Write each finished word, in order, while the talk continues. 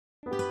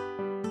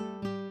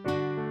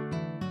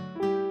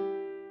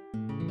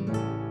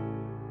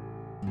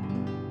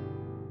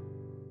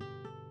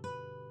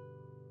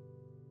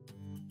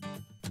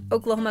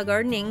Oklahoma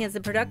Gardening is a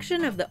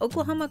production of the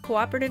Oklahoma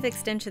Cooperative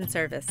Extension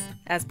Service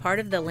as part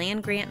of the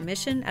land grant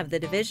mission of the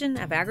Division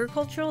of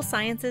Agricultural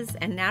Sciences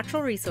and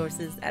Natural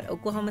Resources at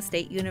Oklahoma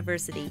State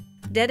University,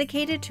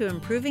 dedicated to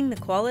improving the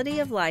quality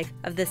of life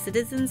of the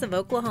citizens of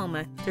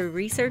Oklahoma through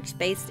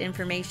research-based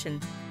information.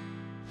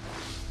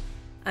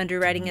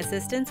 Underwriting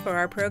assistance for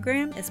our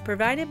program is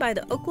provided by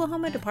the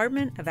Oklahoma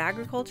Department of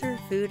Agriculture,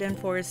 Food, and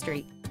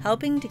Forestry,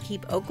 helping to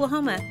keep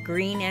Oklahoma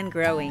green and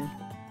growing.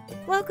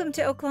 Welcome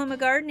to Oklahoma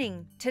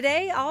Gardening.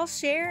 Today I'll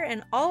share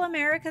an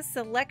All-America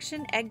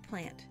Selection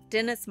eggplant.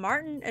 Dennis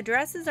Martin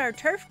addresses our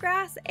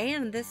turfgrass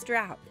and this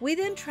drought. We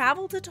then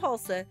travel to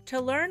Tulsa to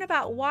learn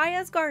about why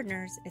as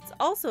gardeners it's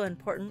also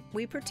important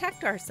we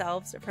protect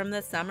ourselves from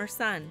the summer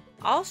sun.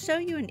 I'll show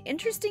you an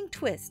interesting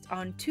twist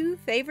on two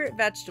favorite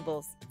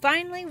vegetables.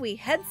 Finally, we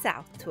head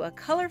south to a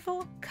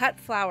colorful cut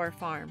flower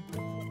farm. It's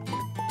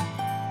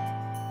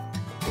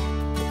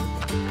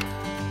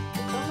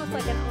almost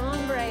like an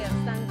ombre of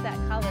sunset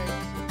colors.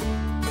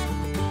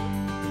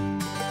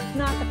 It's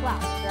not the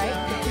flowers,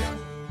 right? No.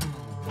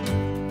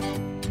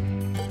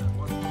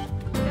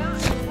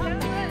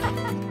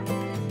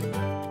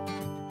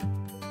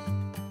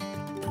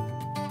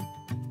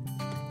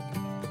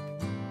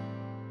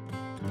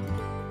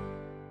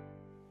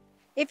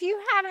 If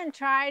you haven't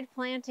tried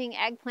planting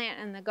eggplant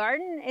in the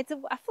garden, it's a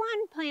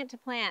fun plant to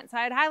plant, so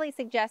I'd highly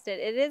suggest it.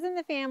 It is in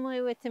the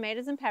family with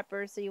tomatoes and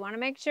peppers, so you want to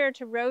make sure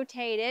to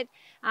rotate it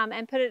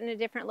and put it in a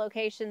different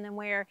location than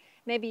where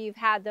maybe you've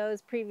had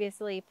those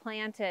previously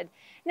planted.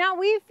 Now,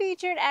 we've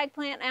featured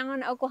eggplant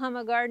on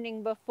Oklahoma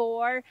Gardening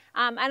before,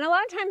 and a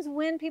lot of times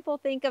when people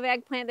think of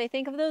eggplant, they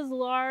think of those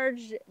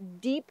large,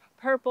 deep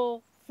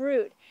purple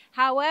fruit.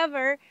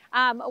 However,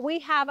 we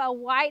have a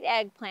white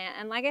eggplant,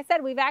 and like I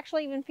said, we've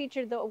actually even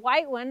featured the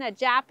white one, a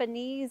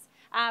Japanese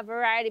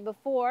variety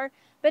before.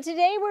 But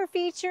today we're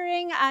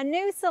featuring a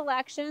new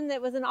selection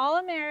that was an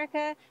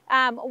All-America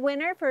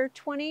winner for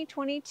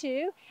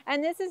 2022,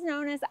 and this is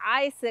known as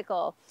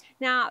Icicle.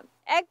 Now,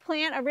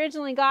 eggplant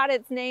originally got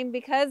its name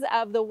because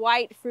of the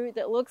white fruit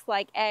that looks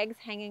like eggs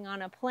hanging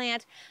on a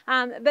plant.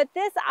 But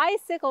this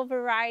Icicle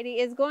variety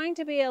is going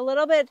to be a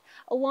little bit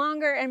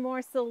longer and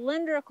more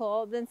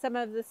cylindrical than some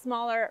of the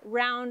smaller,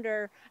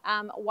 rounder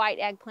white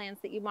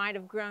eggplants that you might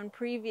have grown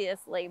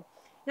previously.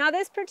 Now,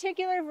 this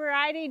particular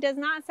variety does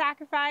not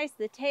sacrifice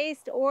the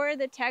taste or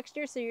the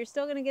texture, so you're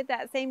still going to get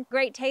that same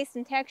great taste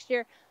and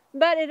texture,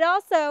 but it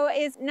also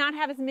is not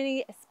have as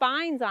many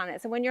spines on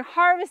it. So when you're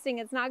harvesting,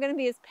 it's not going to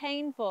be as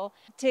painful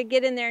to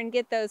get in there and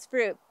get those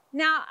fruit.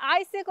 Now,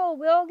 Icicle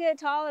will get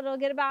tall. It'll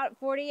get about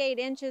 48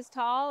 inches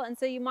tall, and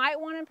so you might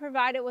want to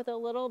provide it with a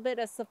little bit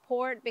of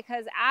support,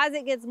 because as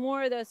it gets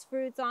more of those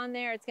fruits on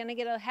there, it's going to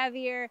get a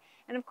heavier.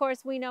 And of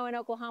course, we know in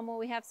Oklahoma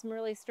we have some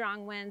really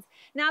strong winds.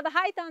 Now, the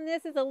height on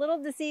this is a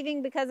little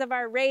deceiving because of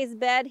our raised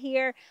bed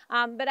here,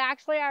 but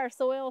actually our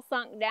soil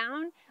sunk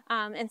down,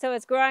 and so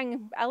it's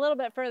growing a little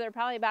bit further,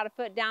 probably about a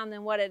foot down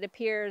than what it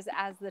appears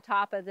as the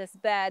top of this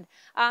bed.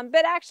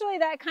 But actually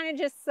that kind of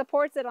just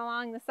supports it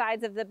along the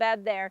sides of the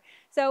bed there.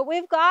 So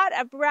we've got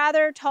a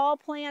rather tall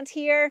plant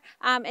here,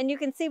 and you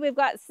can see we've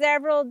got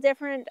several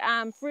different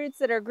fruits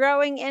that are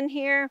growing in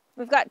here.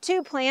 We've got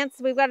two plants.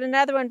 We've got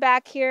another one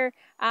back here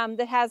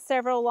that has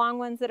several long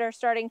ones that are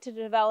starting to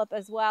develop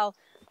as well.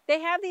 They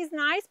have these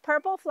nice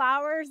purple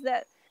flowers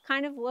that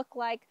kind of look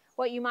like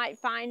what you might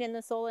find in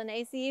the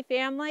Solanaceae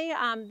family.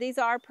 These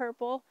are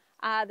purple.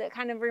 That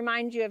kind of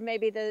remind you of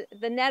maybe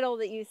the nettle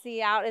that you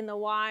see out in the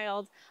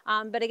wild.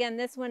 But again,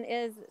 this one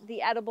is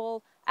the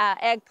edible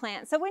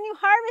eggplant. So when you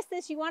harvest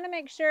this, you want to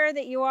make sure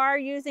that you are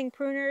using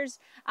pruners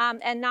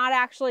and not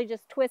actually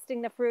just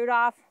twisting the fruit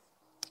off.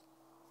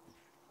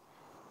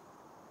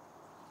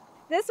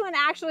 This one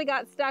actually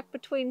got stuck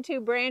between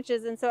two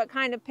branches, and so it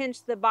kind of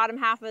pinched the bottom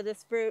half of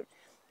this fruit.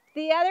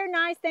 The other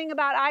nice thing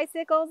about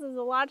icicles is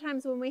a lot of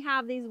times when we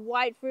have these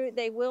white fruit,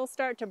 they will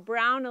start to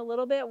brown a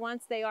little bit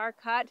once they are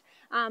cut.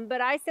 But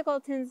icicle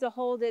tends to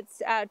hold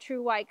its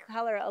true white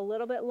color a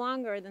little bit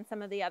longer than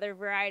some of the other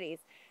varieties.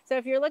 So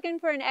if you're looking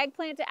for an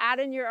eggplant to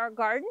add in your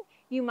garden,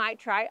 you might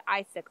try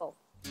Icicle.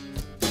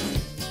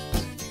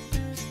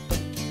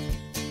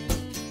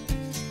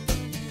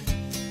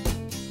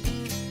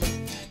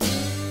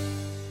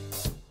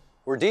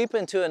 We're deep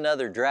into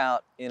another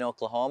drought in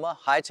Oklahoma.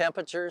 High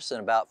temperatures and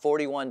about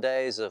 41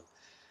 days of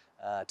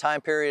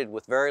time period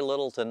with very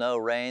little to no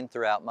rain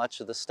throughout much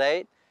of the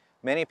state.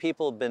 Many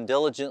people have been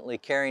diligently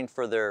caring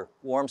for their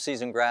warm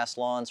season grass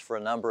lawns for a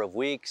number of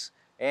weeks,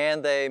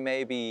 and they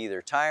may be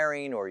either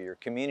tiring or your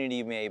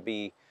community may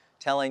be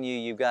telling you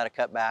you've got to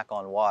cut back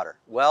on water.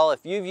 Well,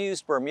 if you've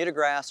used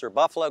bermudagrass or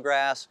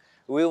buffalograss,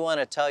 we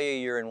want to tell you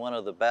you're in one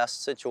of the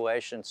best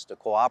situations to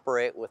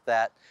cooperate with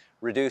that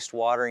reduced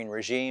watering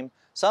regime.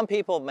 Some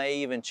people may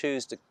even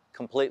choose to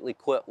completely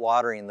quit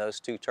watering those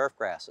two turf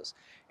grasses.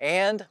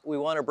 And we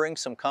want to bring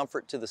some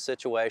comfort to the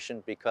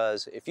situation,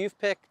 because if you've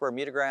picked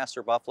Bermuda grass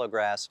or buffalo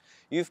grass,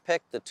 you've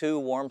picked the two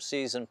warm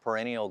season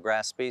perennial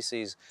grass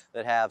species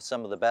that have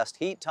some of the best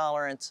heat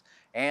tolerance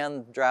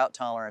and drought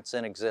tolerance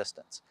in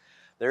existence.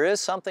 There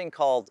is something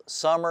called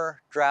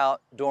summer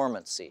drought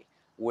dormancy,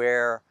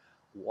 where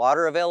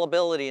water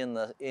availability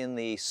in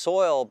the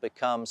soil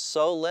becomes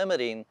so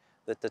limiting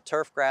that the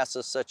turf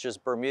grasses such as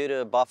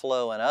Bermuda,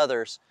 buffalo, and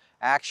others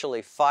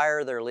actually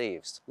fire their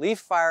leaves. Leaf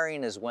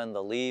firing is when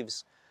the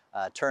leaves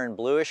turn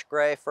bluish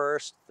gray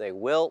first, they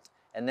wilt,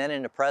 and then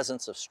in the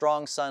presence of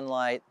strong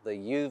sunlight, the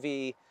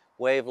UV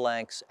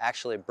wavelengths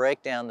actually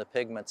break down the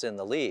pigments in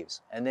the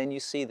leaves. And then you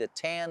see the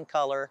tan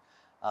color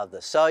of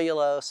the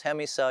cellulose,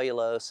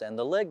 hemicellulose, and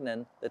the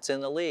lignin that's in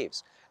the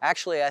leaves.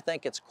 Actually, I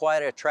think it's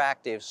quite an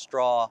attractive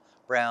straw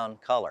brown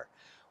color.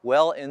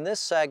 Well, in this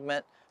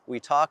segment, we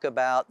talk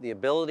about the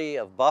ability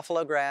of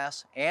buffalo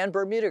grass and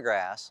Bermuda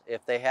grass,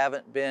 if they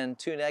haven't been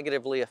too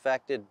negatively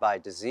affected by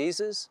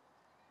diseases,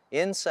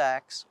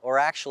 insects, or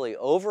actually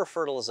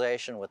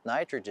over-fertilization with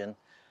nitrogen,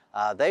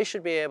 they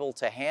should be able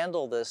to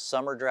handle this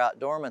summer drought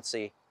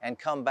dormancy and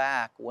come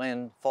back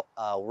when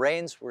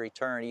rains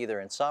return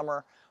either in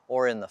summer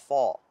or in the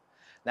fall.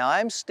 Now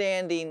I'm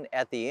standing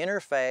at the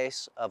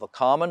interface of a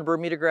common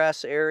Bermuda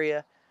grass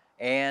area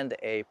and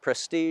a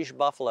prestige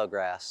buffalo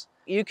grass.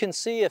 You can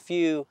see a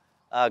few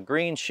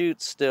green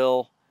shoots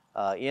still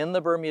in the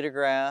Bermuda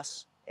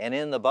grass and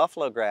in the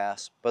buffalo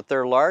grass, but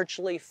they're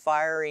largely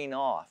firing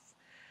off.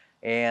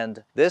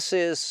 And this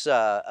is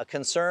a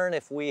concern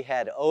if we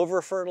had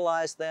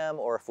over-fertilized them,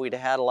 or if we'd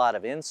had a lot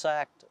of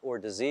insect or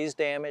disease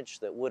damage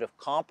that would have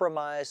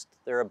compromised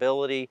their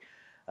ability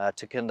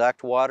to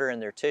conduct water in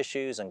their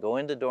tissues and go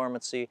into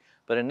dormancy.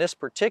 But in this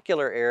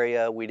particular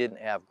area, we didn't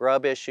have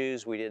grub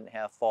issues, we didn't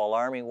have fall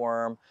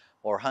armyworm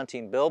or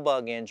hunting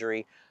billbug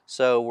injury.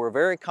 So we're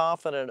very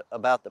confident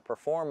about the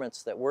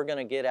performance that we're going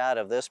to get out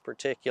of this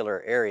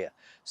particular area.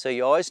 So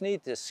you always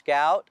need to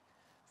scout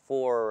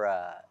for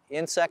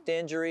insect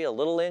injury. A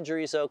little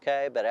injury is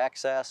okay, but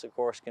excess, of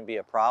course, can be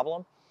a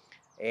problem.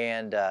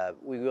 And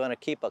we want to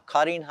keep a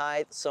cutting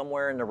height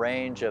somewhere in the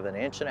range of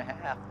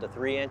 1.5 to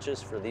 3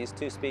 inches for these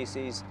two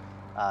species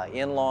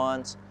in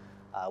lawns.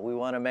 We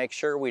want to make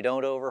sure we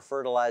don't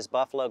over-fertilize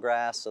buffalo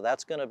grass, so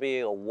that's going to be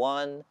a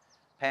 1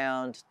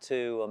 pound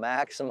to a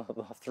maximum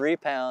of 3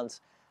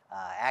 pounds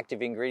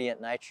active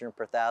ingredient nitrogen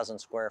per 1,000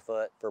 square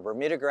foot. For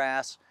Bermuda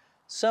grass,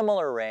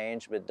 similar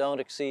range, but don't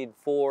exceed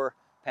 4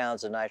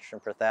 pounds of nitrogen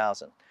per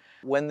 1,000.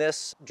 When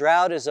this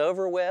drought is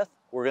over with,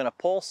 we're going to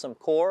pull some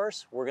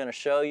cores. We're going to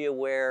show you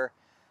where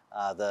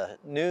the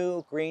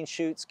new green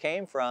shoots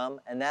came from,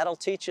 and that'll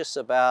teach us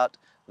about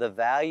the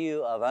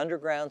value of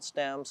underground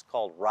stems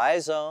called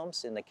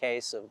rhizomes in the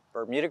case of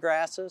Bermuda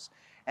grasses,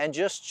 and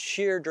just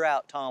sheer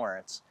drought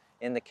tolerance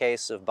in the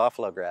case of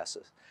buffalo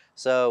grasses.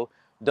 So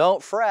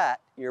don't fret,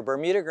 your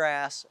Bermuda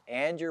grass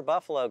and your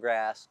buffalo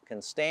grass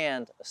can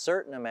stand a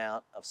certain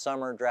amount of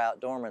summer drought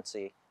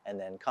dormancy and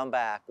then come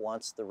back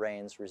once the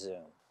rains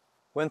resume.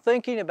 When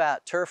thinking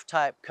about turf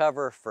type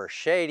cover for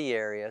shady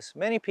areas,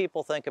 many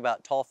people think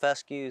about tall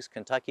fescues,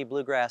 Kentucky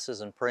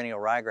bluegrasses, and perennial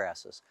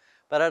ryegrasses.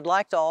 But I'd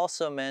like to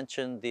also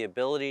mention the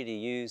ability to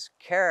use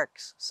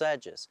Carex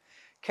sedges.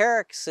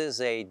 Carex is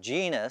a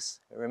genus.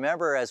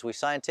 Remember, as we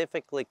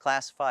scientifically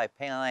classify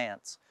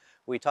plants,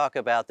 we talk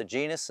about the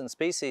genus and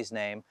species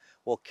name.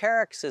 Well,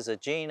 Carex is a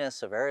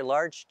genus, a very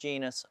large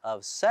genus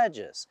of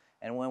sedges.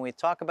 And when we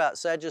talk about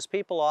sedges,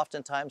 people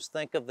oftentimes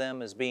think of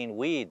them as being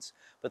weeds,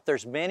 but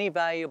there's many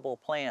valuable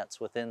plants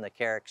within the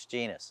Carex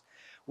genus.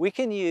 We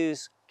can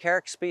use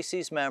Carex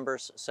species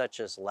members such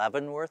as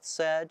Leavenworth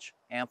sedge,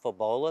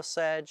 Amphibola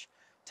sedge,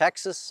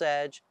 Texas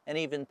sedge, and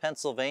even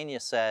Pennsylvania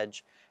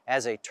sedge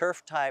as a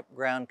turf-type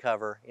ground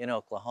cover in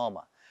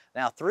Oklahoma.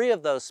 Now, 3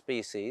 of those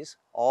species,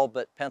 all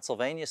but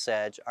Pennsylvania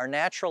sedge, are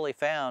naturally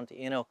found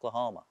in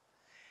Oklahoma.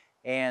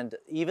 And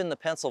even the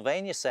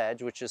Pennsylvania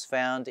sedge, which is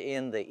found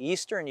in the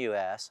eastern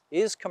U.S.,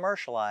 is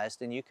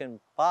commercialized, and you can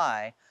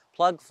buy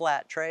plug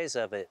flat trays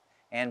of it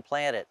and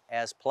plant it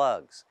as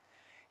plugs.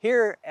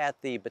 Here at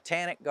the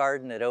Botanic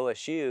Garden at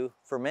OSU,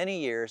 for many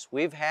years,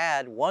 we've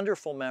had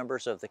wonderful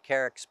members of the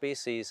Carex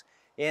species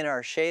in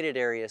our shaded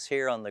areas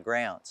here on the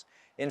grounds.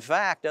 In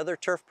fact, other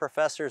turf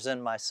professors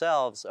and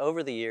myself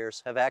over the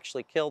years have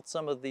actually killed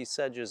some of these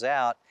sedges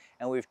out,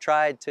 and we've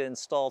tried to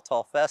install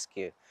tall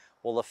fescue.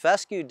 Well, the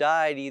fescue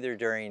died either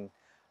during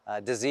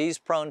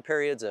disease-prone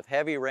periods of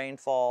heavy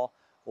rainfall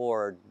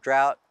or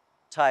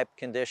drought-type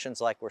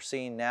conditions like we're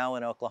seeing now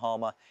in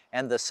Oklahoma,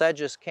 and the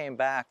sedges came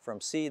back from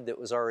seed that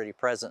was already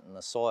present in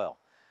the soil.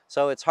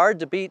 So it's hard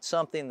to beat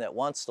something that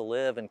wants to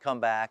live and come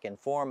back and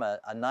form a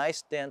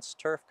nice, dense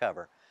turf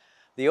cover.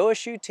 The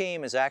OSU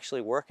team is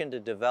actually working to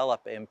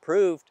develop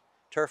improved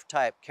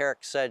turf-type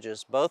Carex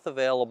sedges, both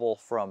available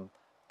from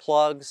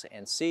plugs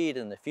and seed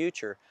in the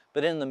future,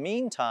 but in the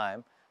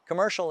meantime,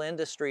 commercial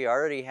industry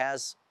already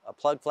has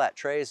plug flat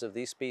trays of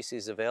these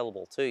species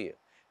available to you.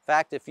 In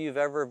fact, if you've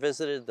ever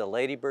visited the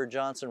Lady Bird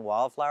Johnson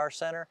Wildflower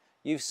Center,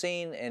 you've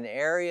seen an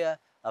area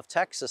of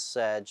Texas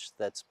sedge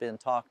that's been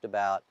talked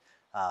about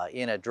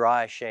in a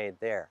dry shade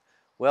there.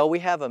 Well, we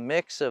have a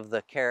mix of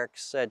the Carex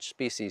sedge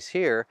species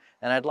here,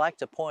 and I'd like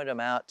to point them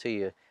out to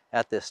you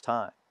at this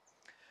time.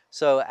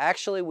 So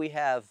actually we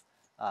have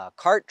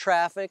cart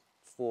traffic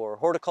for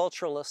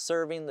horticulturalists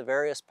serving the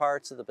various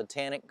parts of the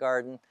botanic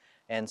garden.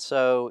 And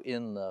so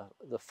in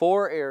the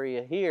fore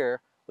area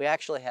here, we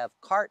actually have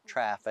cart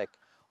traffic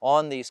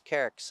on these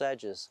Carex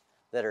sedges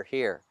that are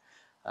here.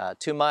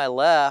 To my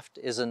left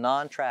is a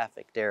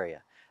non-trafficked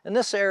area. And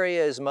this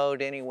area is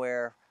mowed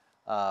anywhere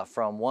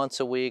from once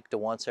a week to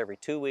once every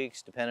 2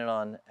 weeks, depending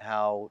on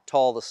how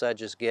tall the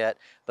sedges get.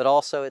 But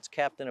also it's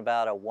kept in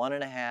about a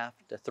 1.5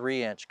 to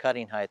 3 inch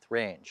cutting height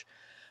range.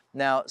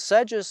 Now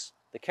sedges,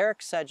 the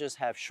Carex sedges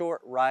have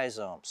short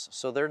rhizomes,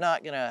 so they're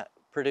not going to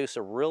produce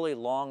a really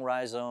long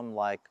rhizome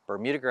like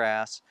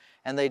bermudagrass,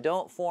 and they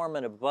don't form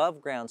an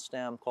above ground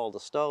stem called a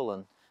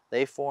stolon.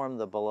 They form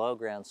the below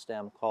ground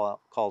stem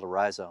called a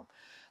rhizome.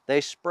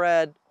 They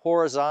spread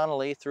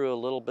horizontally through a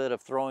little bit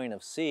of throwing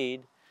of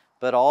seed,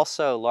 but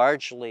also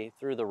largely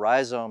through the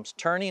rhizomes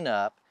turning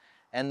up,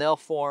 and they'll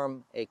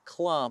form a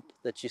clump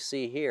that you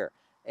see here.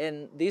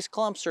 And these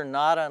clumps are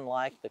not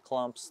unlike the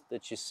clumps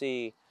that you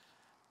see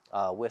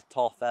with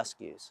tall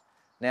fescues.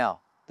 Now,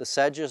 the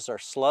sedges are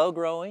slow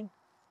growing,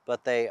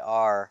 but they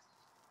are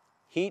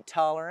heat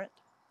tolerant,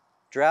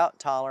 drought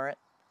tolerant,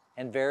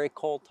 and very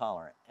cold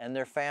tolerant. And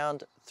they're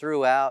found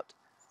throughout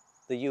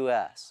the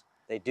U.S.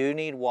 They do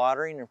need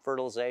watering and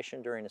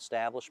fertilization during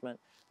establishment,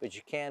 but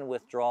you can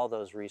withdraw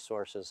those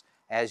resources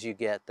as you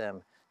get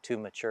them to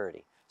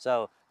maturity.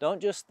 So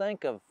don't just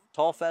think of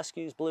tall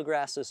fescues,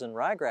 bluegrasses, and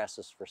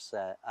ryegrasses for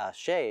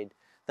shade.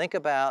 Think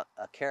about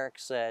a Carex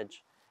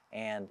sedge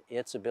and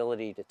its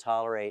ability to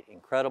tolerate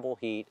incredible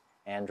heat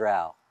and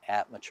drought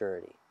at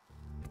maturity.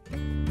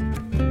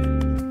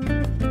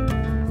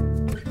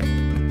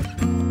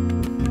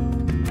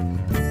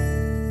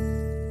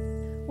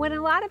 When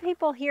a lot of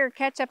people hear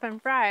ketchup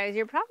and fries,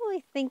 you're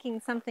probably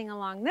thinking something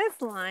along this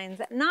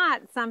lines,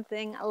 not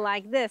something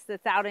like this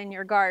that's out in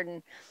your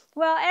garden.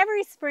 Well,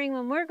 every spring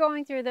when we're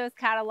going through those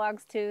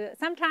catalogs too,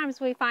 sometimes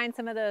we find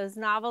some of those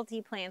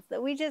novelty plants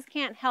that we just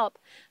can't help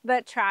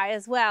but try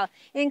as well,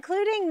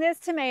 including this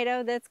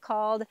tomato that's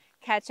called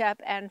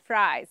ketchup and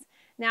fries.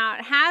 Now,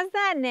 it has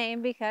that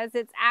name because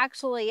it's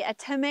actually a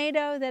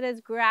tomato that is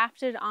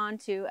grafted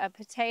onto a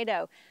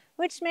potato,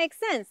 which makes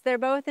sense. They're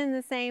both in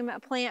the same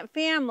plant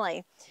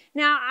family.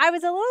 Now, I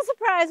was a little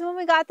surprised when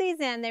we got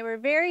these in. They were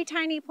very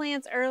tiny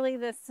plants early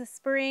this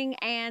spring,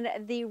 and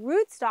the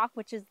rootstock,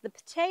 which is the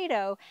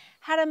potato,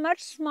 had a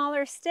much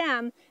smaller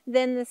stem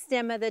than the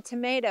stem of the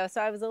tomato.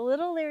 So I was a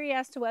little leery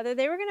as to whether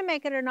they were going to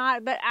make it or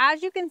not. But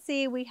as you can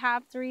see, we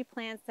have 3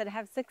 plants that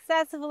have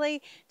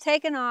successfully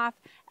taken off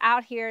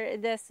out here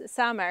this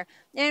summer.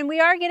 And we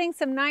are getting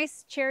some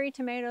nice cherry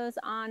tomatoes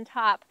on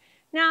top.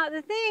 Now,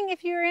 the thing,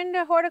 if you're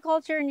into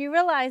horticulture and you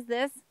realize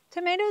this,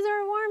 tomatoes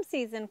are a warm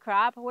season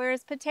crop,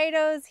 whereas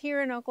potatoes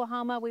here in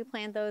Oklahoma, we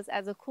plant those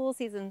as a cool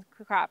season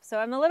crop. So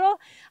I'm a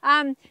little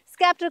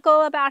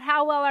skeptical about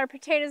how well our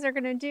potatoes are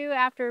going to do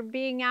after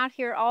being out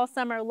here all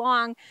summer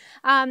long.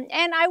 And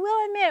I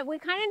will admit, we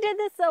kind of did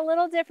this a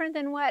little different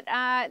than what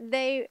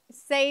they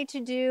say to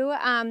do.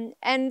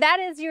 And that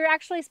is, you're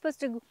actually supposed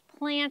to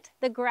plant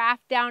the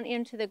graft down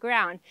into the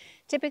ground.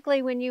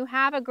 Typically, when you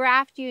have a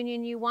graft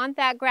union, you want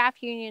that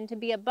graft union to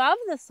be above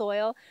the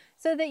soil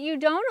so that you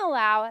don't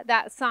allow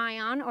that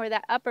scion or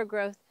that upper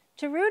growth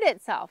to root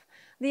itself.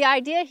 The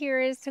idea here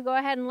is to go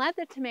ahead and let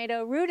the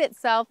tomato root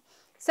itself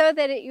so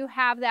that you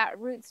have that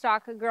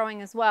rootstock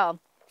growing as well.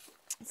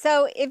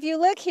 So if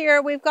you look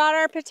here, we've got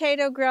our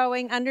potato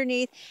growing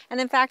underneath, and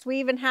in fact,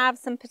 we even have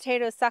some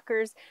potato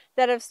suckers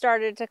that have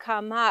started to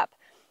come up.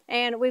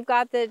 And we've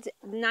got the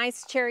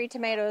nice cherry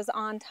tomatoes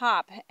on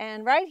top.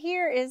 And right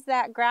here is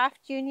that graft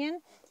union.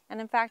 And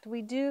in fact,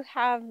 we do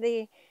have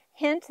the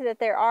hint that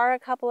there are a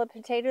couple of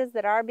potatoes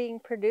that are being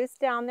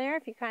produced down there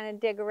if you kind of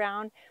dig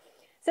around.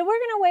 So we're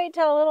going to wait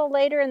till a little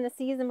later in the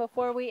season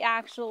before we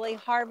actually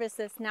harvest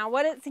this. Now,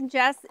 what it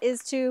suggests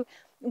is to,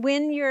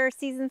 when your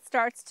season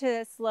starts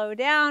to slow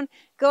down,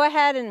 go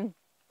ahead and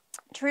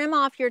trim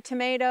off your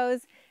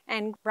tomatoes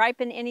and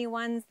ripen any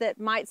ones that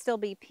might still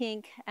be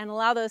pink and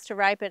allow those to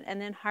ripen, and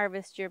then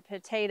harvest your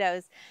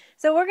potatoes.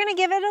 So we're going to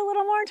give it a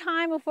little more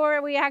time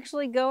before we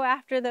actually go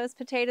after those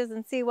potatoes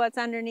and see what's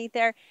underneath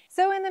there.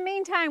 So in the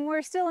meantime,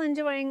 we're still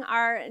enjoying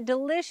our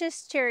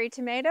delicious cherry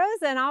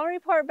tomatoes, and I'll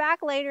report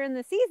back later in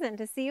the season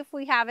to see if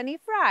we have any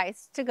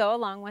fries to go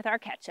along with our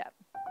ketchup.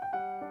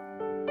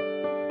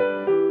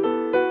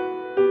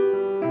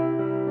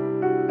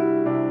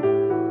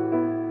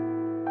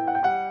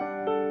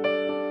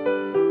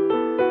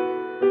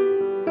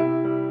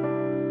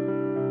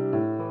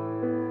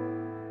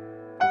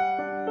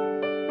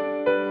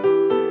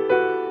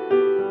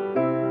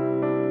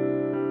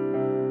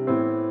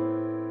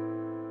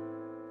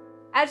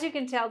 As you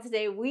can tell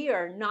today, we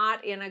are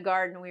not in a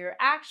garden. We are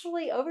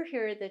actually over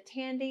here at the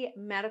Tandy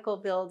Medical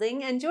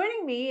Building, and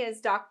joining me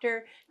is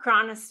Dr.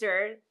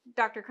 Chronister.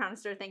 Dr.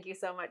 Chronister, thank you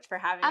so much for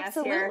having us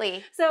here.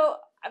 Absolutely. So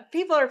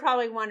people are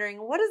probably wondering,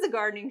 what is a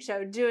gardening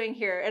show doing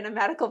here in a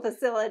medical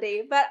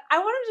facility? But I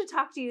wanted to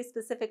talk to you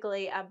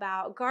specifically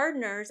about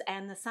gardeners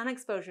and the sun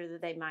exposure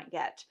that they might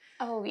get.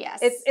 Oh, yes.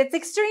 It's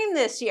extreme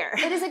this year.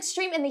 It is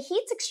extreme, and the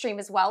heat's extreme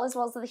as well as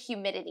the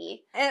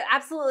humidity.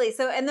 Absolutely.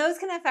 So, and those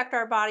can affect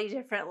our body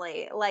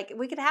differently. Like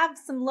we could have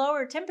some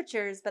lower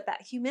temperatures, but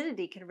that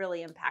humidity can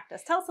really impact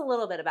us. Tell us a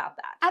little bit about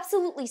that.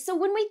 Absolutely. So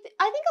I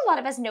think a lot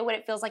of us know what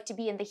it feels like to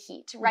be in the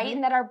heat, right?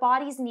 And that our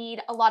bodies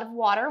need a lot of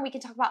water. We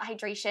can talk about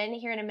hydration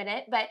here in a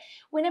minute, but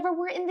whenever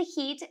we're in the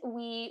heat,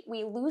 we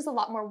lose a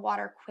lot more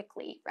water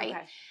quickly, right?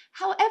 Okay.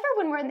 However,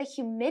 when we're in the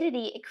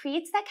humidity, it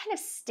creates that kind of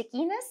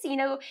stickiness, you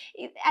know,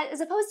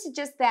 as opposed to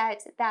just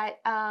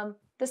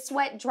the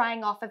sweat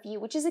drying off of you,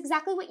 which is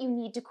exactly what you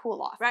need to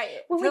cool off. Right.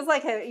 It feels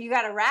like you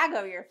got a rag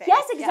over your face.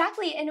 Yes,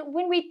 exactly. Yeah. And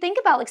when we think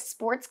about like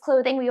sports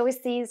clothing, we always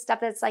see stuff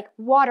that's like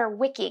water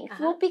wicking.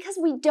 Well, because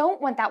we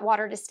don't want that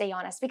water to stay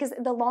on us, because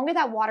the longer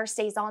that water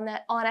stays on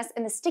us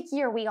and the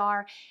stickier we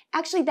are,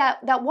 actually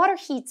that water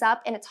heats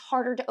up and it's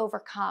harder to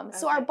overcome. Okay.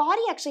 So our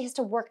body actually has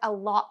to work a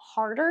lot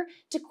harder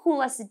to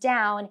cool us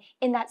down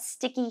in that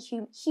sticky,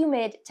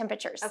 humid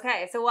temperatures.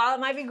 Okay. So while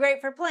it might be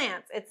great for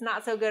plants, it's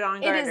not so good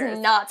on gardeners. It is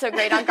not so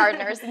great on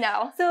gardeners.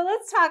 No. So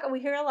let's talk, we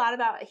hear a lot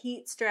about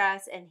heat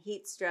stress and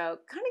heat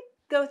stroke. Kind of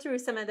go through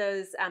some of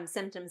those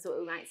symptoms that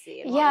we might see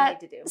and what we need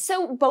to do.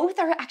 So both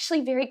are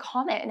actually very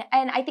common.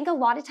 And I think a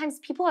lot of times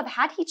people have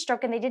had heat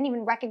stroke and they didn't even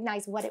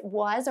recognize what it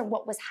was or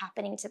what was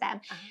happening to them.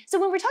 So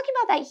when we're talking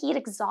about that heat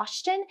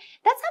exhaustion,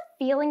 that's a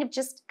feeling of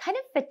just kind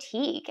of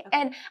fatigue. Okay.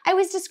 And I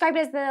always describe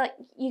it as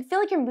you feel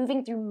like you're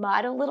moving through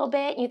mud a little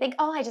bit. And you think,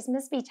 oh, I just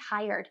must be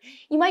tired.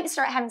 You might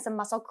start having some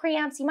muscle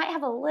cramps. You might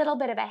have a little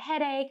bit of a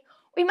headache.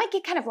 Or you might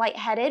get kind of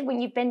lightheaded when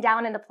you've been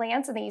down in the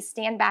plants and then you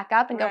stand back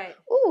up and go,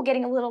 ooh,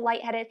 getting a little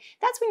lightheaded.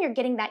 That's when you're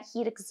getting that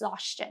heat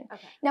exhaustion.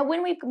 Okay. Now,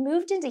 when we've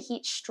moved into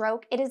heat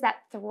stroke, it is that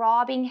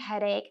throbbing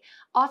headache,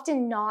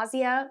 often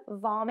nausea,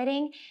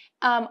 vomiting.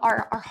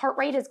 Our heart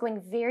rate is going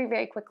very,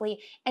 very quickly,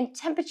 and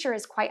temperature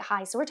is quite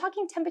high. So we're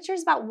talking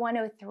temperatures about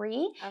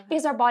 103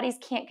 because our bodies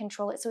can't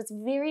control it. So it's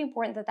very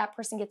important that that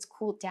person gets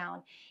cooled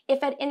down.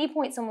 If at any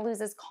point someone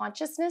loses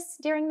consciousness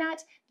during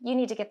that, you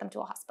need to get them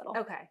to a hospital.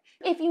 Okay.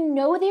 If you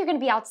know that you're going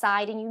to be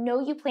outside and you know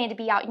you plan to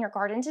be out in your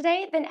garden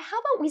today, then how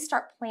about we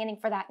start planning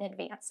for that in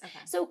advance? Okay.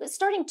 So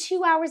starting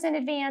 2 hours in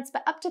advance,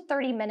 but up to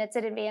 30 minutes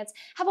in advance,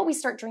 how about we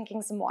start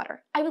drinking some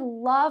water? I would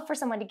love for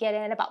someone to get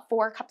in about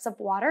 4 cups of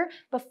water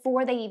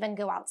before they even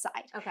go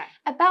outside. Okay.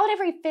 About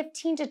every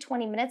 15 to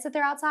 20 minutes that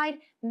they're outside,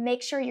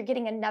 make sure you're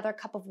getting another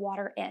cup of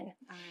water in. All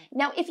right.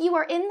 Now, if you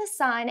are in the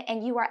sun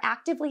and you are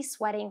actively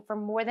sweating for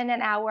more than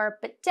an hour,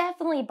 but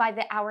definitely by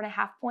the hour and a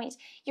half point,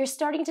 you're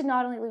starting to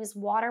not only lose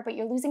water, but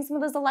you're losing some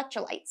of those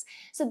electrolytes.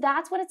 So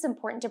that's when it's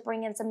important to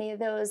bring in some of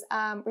those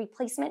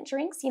replacement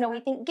drinks. You know,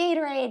 we think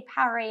Gatorade,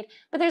 Powerade,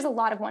 but there's a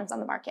lot of ones on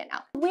the market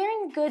now.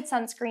 Wearing good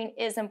sunscreen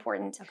is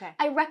important. Okay.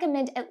 I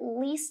recommend at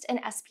least an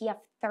SPF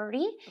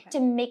 30 to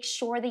make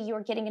sure that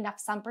you're getting enough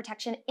sun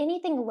protection.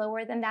 Anything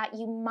lower than that,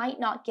 you might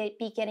not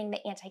be getting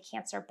the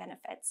anti-cancer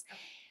benefits. Okay.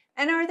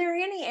 And are there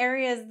any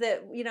areas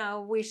that, you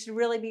know, we should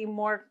really be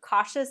more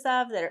cautious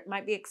of, that it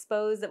might be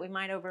exposed, that we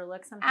might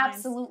overlook sometimes?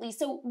 Absolutely.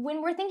 So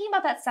when we're thinking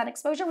about that sun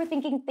exposure, we're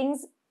thinking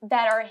things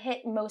that are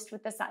hit most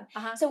with the sun.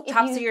 So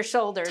tops of your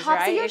shoulders, right?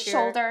 Tops of your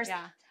shoulders.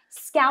 Yeah.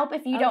 Scalp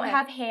if you don't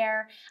have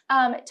hair,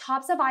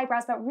 tops of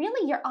eyebrows, but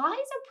really your eyes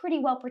are pretty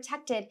well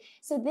protected.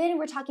 So then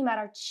we're talking about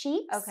our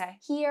cheeks,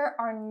 here,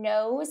 our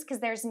nose,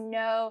 because there's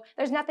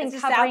nothing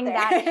covering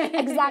that.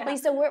 Exactly.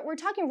 So we're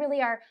talking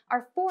really our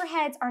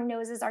foreheads, our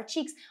noses, our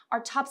cheeks,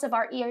 our tops of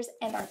our ears,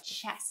 and our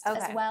chest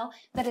as well.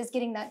 That is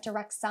getting that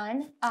direct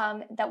sun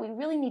that we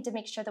really need to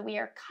make sure that we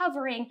are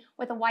covering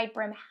with a wide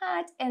brim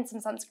hat and some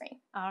sunscreen.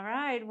 All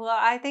right. Well,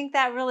 I think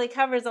that really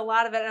covers a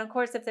lot of it. And of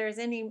course, if there's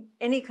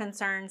any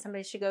concern,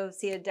 somebody should go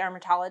see a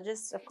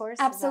dermatologist, of course.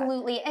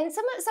 Absolutely. And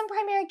some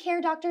primary care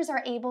doctors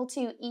are able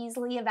to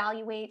easily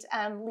evaluate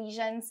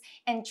lesions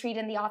and treat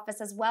in the office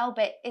as well,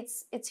 but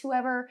it's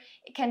whoever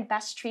can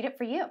best treat it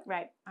for you.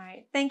 Right. All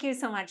right. Thank you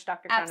so much,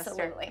 Dr. Chronister.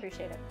 Absolutely.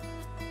 Appreciate it.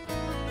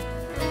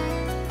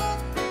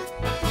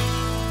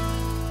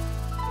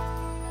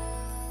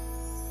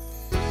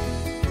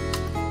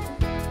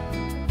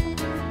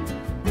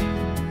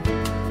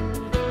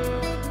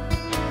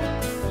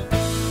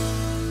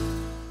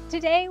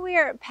 Today we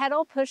are at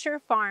Petal Pusher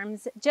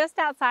Farms just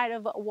outside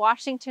of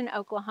Washington,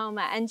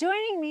 Oklahoma, and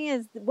joining me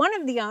is one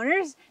of the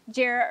owners,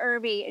 Jerí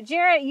Irby.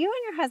 Jerí, you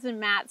and your husband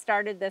Matt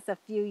started this a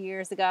few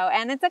years ago,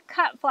 and it's a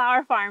cut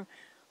flower farm.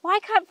 Why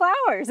cut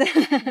flowers?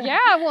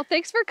 Yeah, well,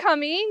 thanks for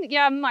coming.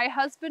 Yeah, my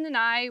husband and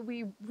I,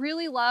 we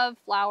really love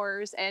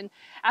flowers. And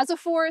as a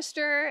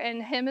forester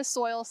and him as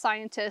soil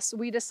scientist,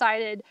 we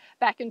decided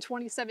back in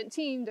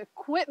 2017 to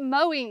quit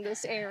mowing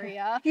this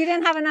area. You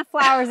didn't have enough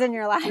flowers in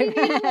your life. We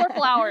needed more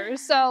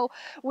flowers. So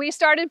we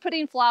started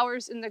putting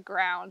flowers in the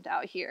ground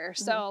out here.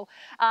 So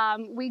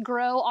we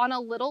grow on a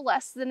little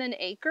less than an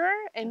acre,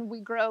 and we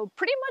grow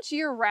pretty much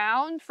year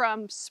round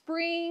from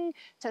spring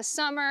to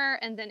summer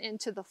and then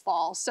into the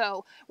fall.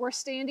 So We're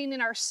standing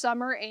in our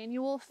summer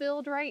annual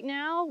field right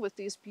now with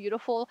these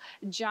beautiful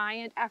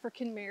giant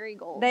African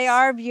marigolds. They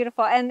are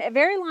beautiful and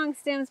very long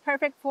stems,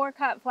 perfect for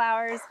cut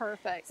flowers.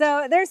 Perfect.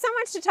 So there's so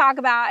much to talk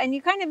about, and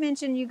you kind of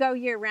mentioned you go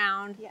year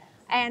round. Yes.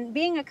 And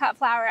being a cut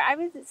flower, I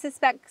would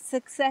suspect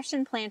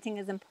succession planting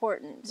is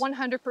important.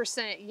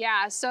 100%,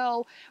 yeah.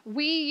 So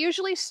we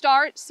usually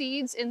start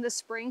seeds in the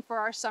spring for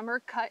our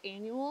summer cut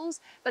annuals,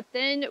 but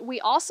then we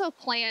also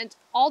plant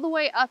all the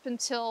way up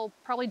until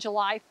probably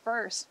July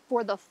 1st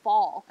for the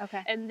fall.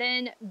 Okay. And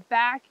then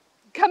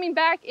coming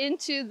back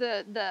into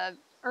the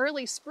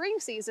early spring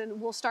season,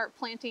 we'll start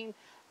planting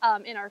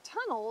in our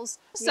tunnels.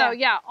 So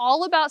yeah,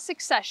 all about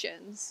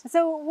successions.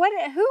 So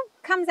who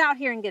comes out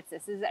here and gets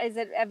this? Is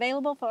it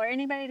available for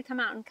anybody to come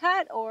out and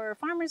cut, or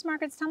farmers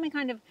markets? Tell me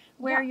kind of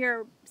where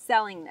you're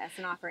selling this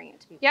and offering it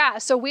to people. Yeah,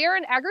 so we are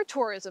an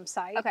agritourism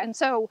site. Okay. And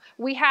so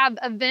we have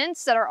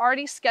events that are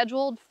already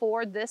scheduled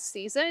for this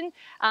season.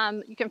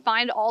 You can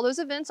find all those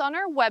events on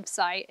our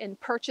website and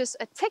purchase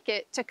a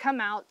ticket to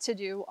come out to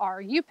do our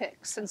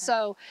U-picks. And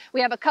so we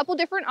have a couple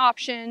different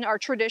options. Our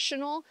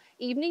traditional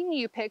evening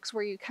U-picks,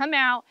 where you come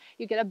out,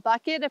 you get a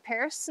bucket, a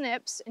pair of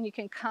snips, and you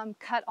can come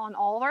cut on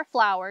all of our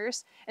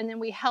flowers, and then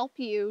we help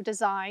you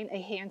design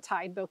a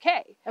hand-tied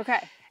bouquet. Okay.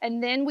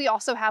 And then we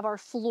also have our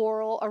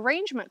floral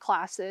arrangement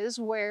classes,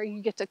 where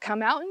you get to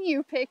come out and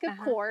U-pick, of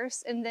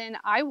course, and then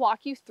I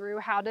walk you through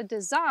how to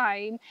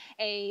design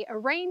a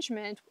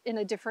arrangement in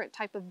a different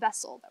type of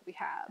vessel that we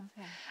have.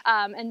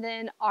 Okay. And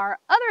then our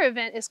other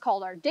event is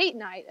called our date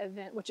night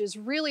event, which is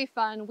really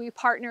fun. We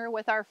partner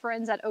with our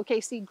friends at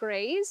OKC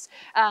Graze.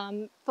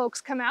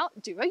 Folks come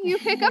out, do a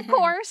U-pick, of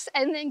course,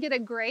 and then get a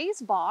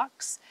graze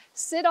box,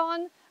 sit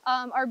on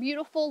our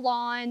beautiful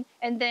lawn,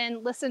 and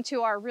then listen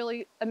to our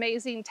really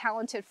amazing,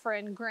 talented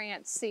friend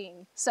Grant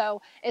sing.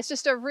 So it's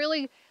just a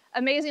really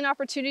amazing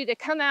opportunity to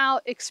come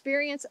out,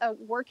 experience a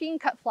working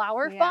cut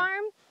flower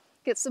farm,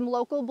 get some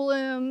local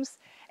blooms,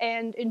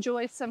 and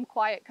enjoy some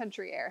quiet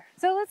country air.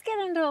 So let's get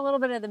into a little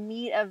bit of the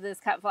meat of this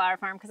cut flower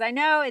farm, because I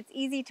know it's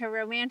easy to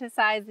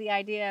romanticize the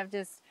idea of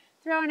just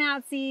throwing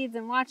out seeds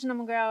and watching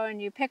them grow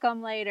and you pick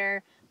them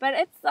later, but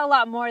it's a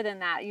lot more than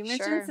that. You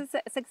mentioned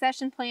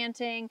succession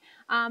planting,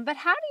 but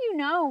how do you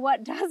know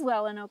what does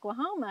well in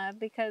Oklahoma?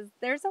 Because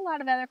there's a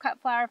lot of other cut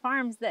flower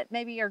farms that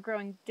maybe are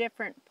growing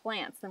different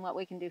plants than what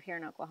we can do here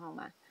in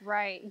Oklahoma.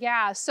 Right,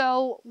 yeah.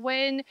 So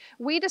when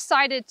we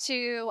decided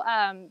to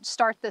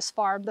start this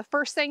farm, the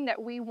first thing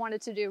that we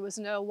wanted to do was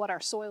know what our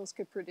soils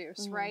could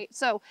produce, right?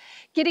 So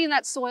getting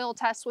that soil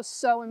test was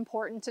so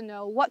important to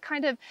know what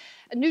kind of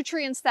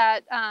nutrients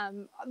that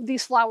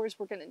these flowers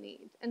were going to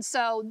need. And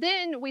so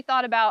then we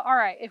thought about, all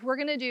right, if we're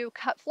going to do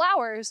cut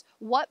flowers,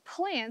 what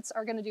plants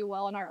are going to do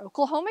well in our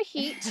Oklahoma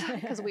heat,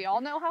 because we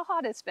all know how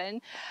hot it's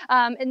been,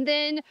 and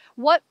then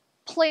what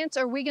plants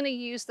are we going to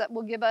use that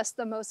will give us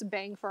the most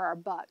bang for our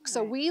buck?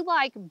 So we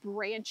like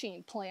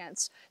branching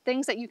plants,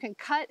 things that you can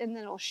cut and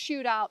then it'll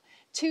shoot out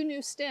 2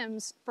 new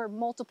stems for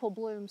multiple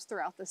blooms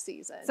throughout the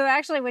season. So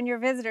actually when your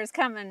visitors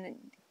come and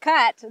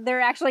cut,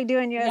 they're actually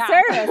doing you a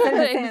service in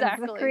a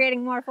sense, of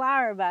creating more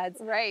flower buds.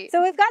 Right.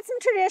 So we've got some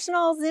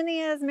traditional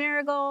zinnias,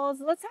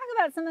 marigolds. Let's talk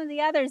about some of the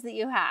others that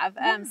you have.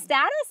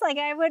 Status, like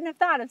I wouldn't have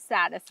thought of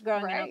status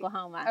growing in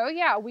Oklahoma. Oh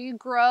yeah, we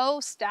grow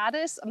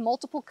status,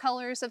 multiple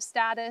colors of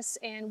status,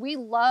 and we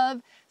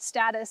love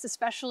status,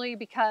 especially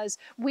because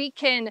we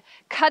can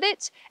cut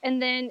it,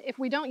 and then if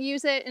we don't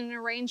use it in an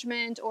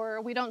arrangement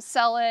or we don't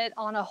sell it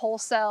on a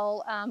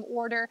wholesale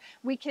order,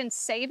 we can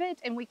save it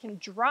and we can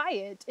dry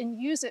it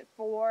and use it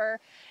for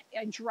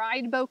a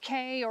dried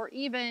bouquet, or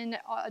even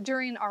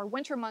during our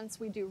winter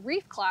months we do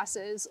reef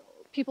classes.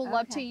 People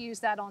love to use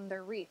that on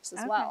their reefs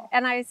as well.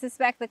 And I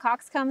suspect the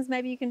coxcombs,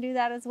 maybe you can do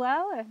that as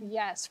well?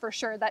 Yes, for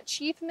sure. That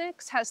chief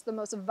mix has the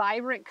most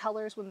vibrant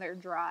colors when they're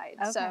dried.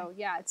 So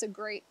yeah, it's a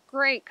great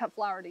cut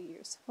flower to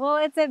use. Well,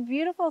 it's a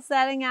beautiful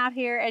setting out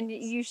here, and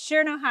you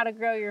sure know how to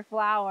grow your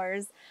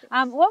flowers.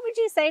 What would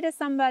you say to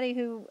somebody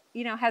who,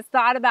 you know, has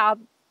thought about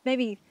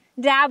maybe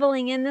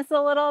dabbling in this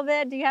a little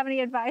bit? Do you have any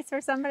advice for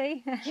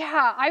somebody?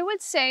 Yeah, I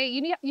would say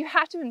you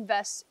have to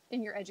invest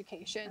in your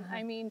education.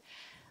 I mean,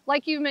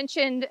 like you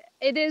mentioned,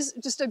 it is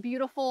just a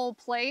beautiful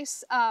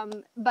place,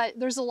 but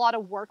there's a lot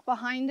of work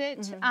behind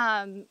it.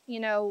 You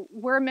know,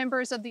 we're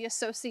members of the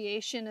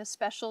Association of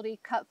Specialty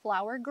Cut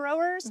Flower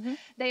Growers.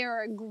 They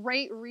are a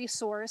great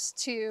resource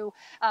to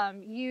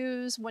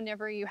use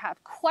whenever you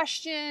have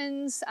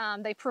questions.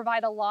 They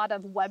provide a lot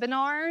of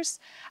webinars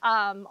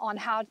on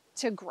how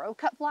to grow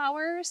cut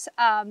flowers.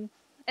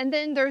 And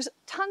then there's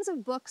tons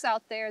of books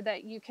out there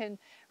that you can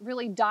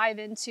really dive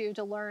into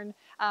to learn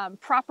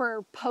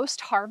proper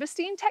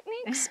post-harvesting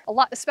techniques. A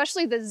lot,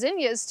 especially the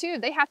zinnias too,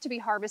 they have to be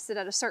harvested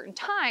at a certain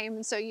time.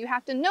 And so you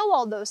have to know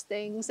all those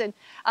things. And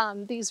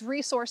these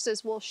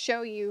resources will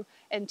show you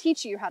and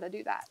teach you how to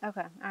do that.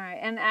 Okay, all right.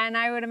 And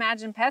I would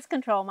imagine pest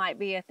control might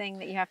be a thing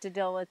that you have to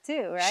deal with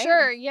too, right?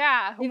 Sure,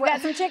 yeah. You've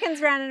got some chickens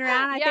running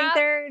around. I think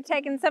they're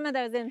taking some of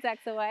those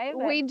insects away.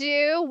 But... We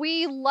do.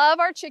 We love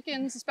our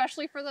chickens,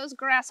 especially for those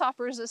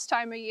grasshoppers this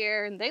time of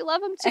year, and they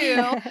love them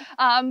too.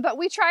 But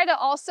we try try to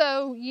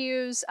also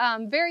use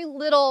very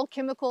little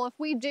chemical. If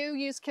we do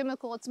use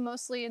chemical, it's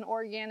mostly an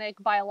organic,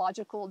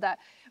 biological that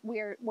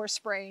we're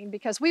spraying,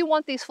 because we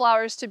want these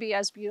flowers to be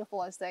as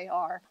beautiful as they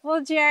are. Well,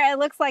 Jerí, it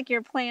looks like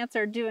your plants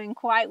are doing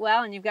quite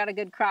well, and you've got a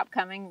good crop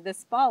coming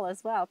this fall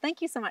as well.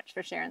 Thank you so much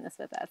for sharing this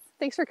with us.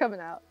 Thanks for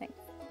coming out. Thanks.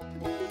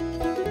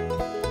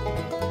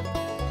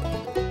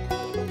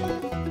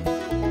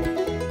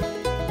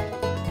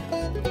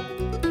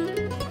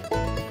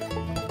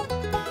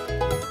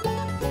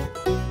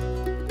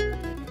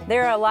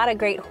 There are a lot of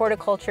great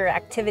horticulture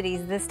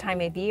activities this time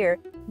of year.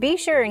 Be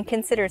sure and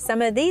consider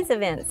some of these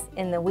events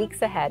in the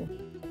weeks ahead.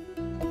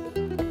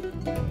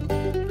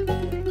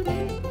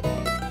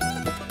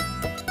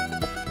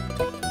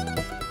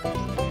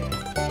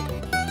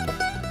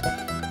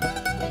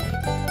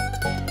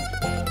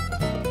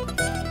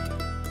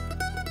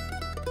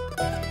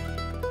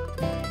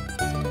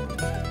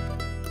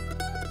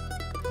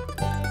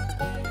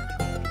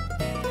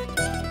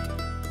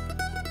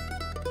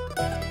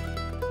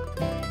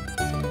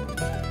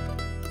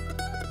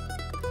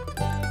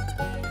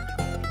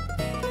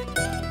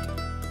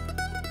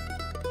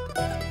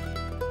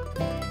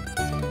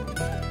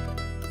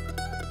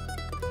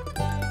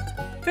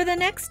 For the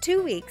next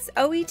 2 weeks,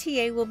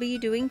 OETA will be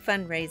doing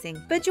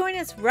fundraising, but join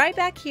us right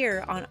back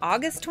here on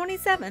August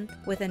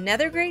 27th with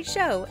another great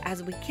show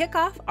as we kick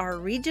off our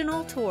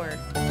regional tour.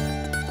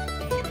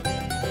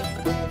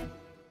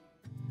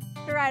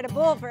 To ride a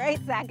bull for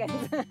 8 seconds.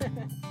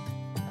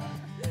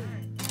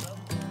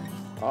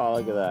 Oh,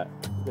 look at that.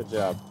 Good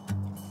job.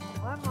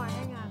 One more,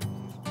 hang on.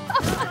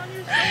 On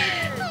your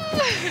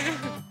shoulders.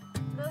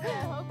 Lily, I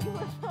hope you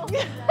were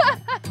filming that.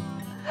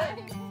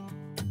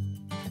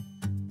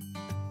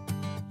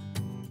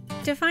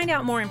 To find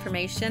out more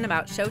information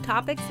about show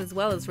topics as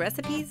well as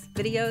recipes,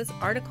 videos,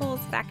 articles,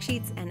 fact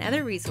sheets, and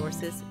other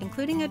resources,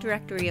 including a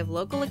directory of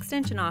local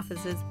extension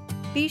offices,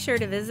 be sure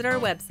to visit our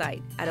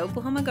website at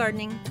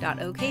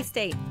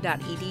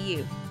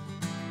oklahomagardening.okstate.edu.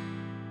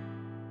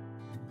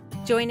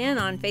 Join in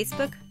on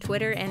Facebook,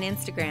 Twitter, and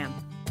Instagram.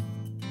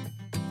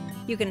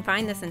 You can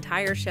find this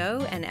entire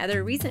show and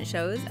other recent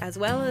shows as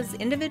well as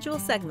individual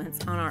segments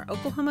on our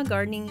Oklahoma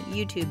Gardening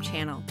YouTube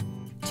channel.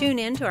 Tune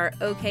in to our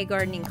OK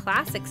Gardening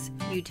Classics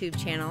YouTube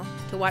channel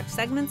to watch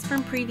segments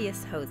from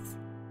previous hosts.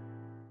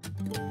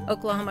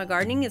 Oklahoma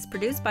Gardening is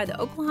produced by the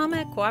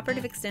Oklahoma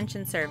Cooperative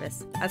Extension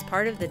Service as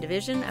part of the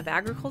Division of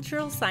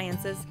Agricultural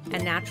Sciences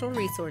and Natural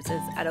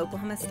Resources at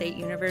Oklahoma State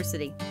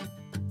University.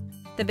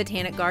 The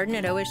Botanic Garden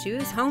at OSU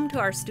is home to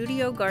our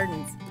studio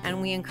gardens,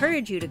 and we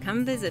encourage you to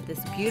come visit this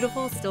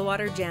beautiful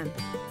Stillwater gem.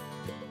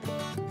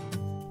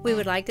 We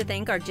would like to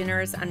thank our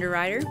generous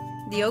underwriter,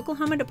 the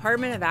Oklahoma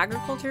Department of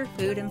Agriculture,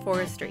 Food, and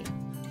Forestry.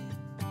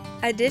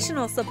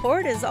 Additional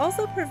support is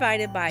also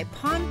provided by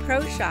Pond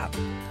Pro Shop,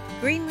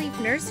 Greenleaf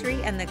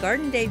Nursery and the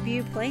Garden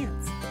Debut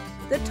Plants,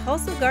 the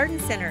Tulsa Garden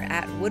Center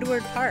at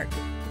Woodward Park,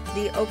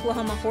 the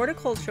Oklahoma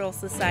Horticultural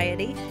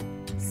Society,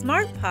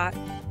 Smart Pot,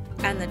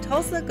 and the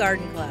Tulsa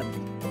Garden Club.